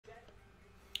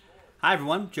Hi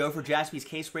everyone, Joe for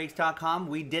JaspysCaseBreaks.com.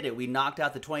 We did it. We knocked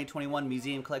out the 2021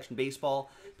 Museum Collection Baseball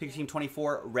Picture Team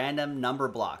 24 random number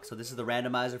block. So this is the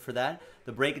randomizer for that.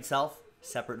 The break itself,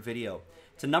 separate video.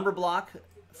 It's a number block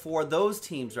for those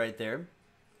teams right there.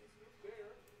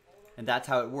 And that's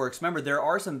how it works. Remember, there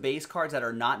are some base cards that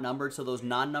are not numbered, so those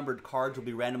non-numbered cards will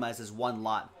be randomized as one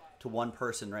lot to one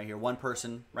person right here. One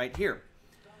person right here.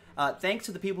 Thanks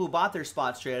to the people who bought their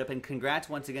spots straight up, and congrats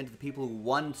once again to the people who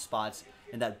won spots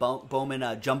in that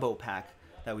Bowman Jumbo Pack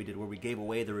that we did, where we gave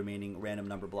away the remaining random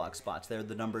number block spots. There are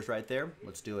the numbers right there.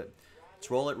 Let's do it.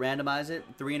 Let's roll it, randomize it.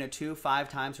 3 and a 2, 5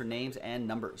 times for names and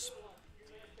numbers.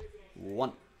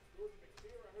 1,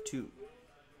 2,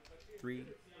 3,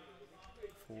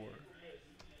 4,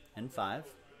 and 5.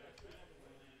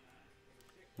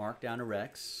 Mark down to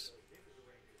Rex.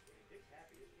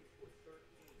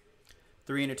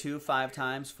 3 and a 2, 5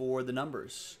 times for the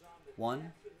numbers.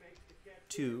 1,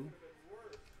 2,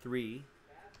 3,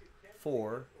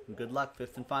 4. And good luck,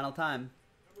 5th and final time.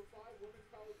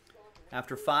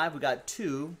 After 5, we got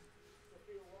 2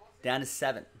 down to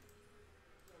 7.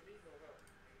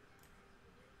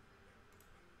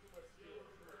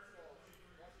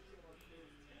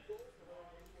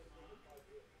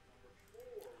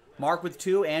 Mark with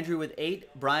 2, Andrew with 8,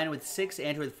 Brian with 6,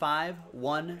 Andrew with 5,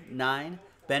 1, 9,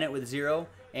 Bennett with 0,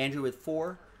 Andrew with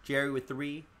 4, Jerry with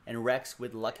 3, and Rex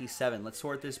with lucky 7. Let's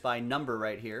sort this by number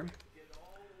right here.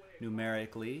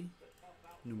 Numerical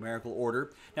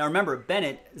order. Now remember,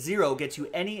 Bennett, 0 gets you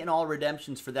any and all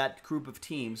redemptions for that group of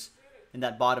teams in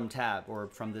that bottom tab, or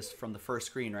from the first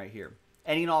screen right here.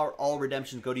 Any and all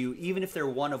redemptions go to you, even if they're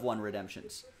 1-of-1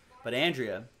 redemptions. But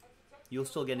Andrea, you'll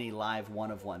still get any live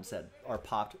 1-of-1s that are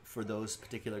popped for those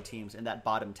particular teams in that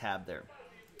bottom tab there.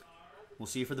 We'll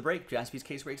see you for the break.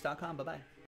 JaspysCaseBreaks.com. Bye-bye.